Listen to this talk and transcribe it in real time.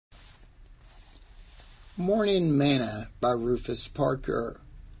Morning Manna by Rufus Parker,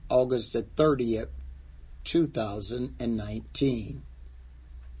 August the 30th, 2019.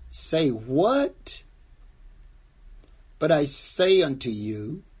 Say what? But I say unto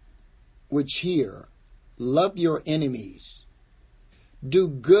you, which hear, love your enemies. Do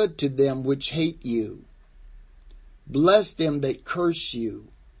good to them which hate you. Bless them that curse you,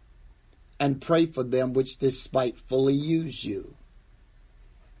 and pray for them which despitefully use you.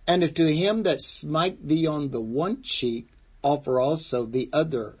 And to him that smite thee on the one cheek, offer also the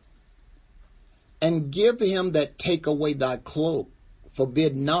other. And give him that take away thy cloak,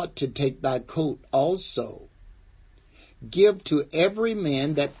 forbid not to take thy coat also. Give to every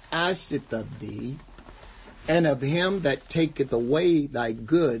man that asketh of thee, and of him that taketh away thy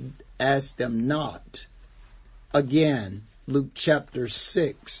good, ask them not. Again, Luke chapter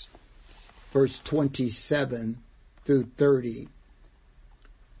 6, verse 27 through 30.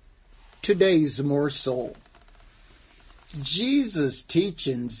 Today's morsel. Jesus'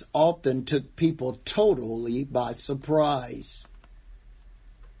 teachings often took people totally by surprise.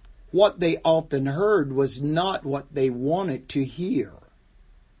 What they often heard was not what they wanted to hear.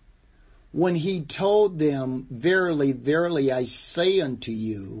 When he told them, "Verily, verily, I say unto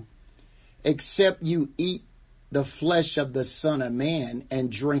you, except you eat the flesh of the Son of Man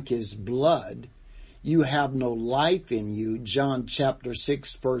and drink his blood, you have no life in you," John chapter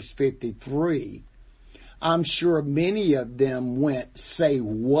 6, verse 53. I'm sure many of them went, "Say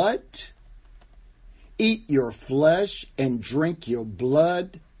what? Eat your flesh and drink your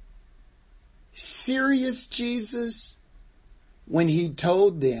blood? Serious, Jesus?" When he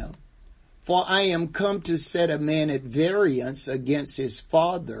told them, "For I am come to set a man at variance against his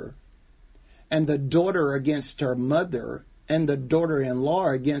father, and the daughter against her mother, and the daughter-in-law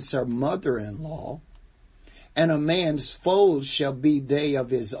against her mother-in-law, and a man's foes shall be they of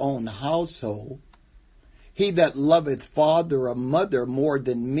his own household. He that loveth father or mother more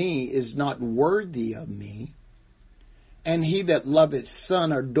than me is not worthy of me. And he that loveth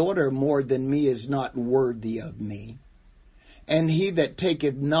son or daughter more than me is not worthy of me. And he that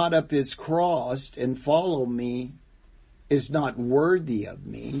taketh not up his cross and follow me is not worthy of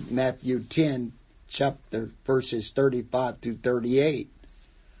me." Matthew 10, chapter verses 35 through 38.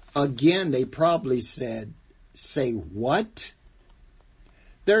 Again, they probably said, "Say what?"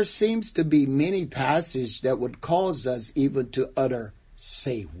 There seems to be many passages that would cause us even to utter,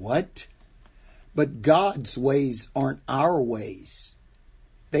 "Say what?" But God's ways aren't our ways.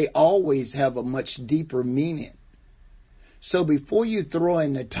 They always have a much deeper meaning. So before you throw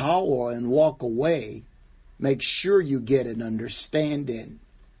in the towel and walk away, make sure you get an understanding.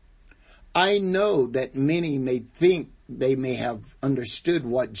 I know that many may think they may have understood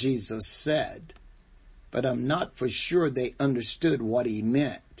what Jesus said, but I'm not for sure they understood what he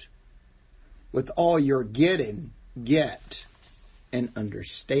meant. With all you're getting, get an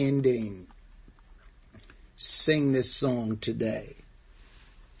understanding. Sing this song today.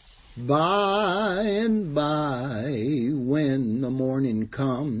 By and by, when the morning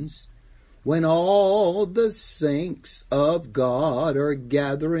comes, when all the saints of God are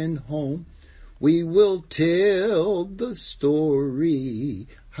gathering home, we will tell the story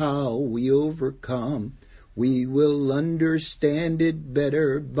how we overcome. We will understand it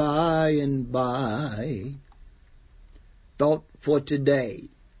better by and by. Thought for today: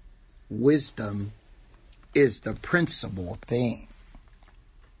 wisdom is the principal thing.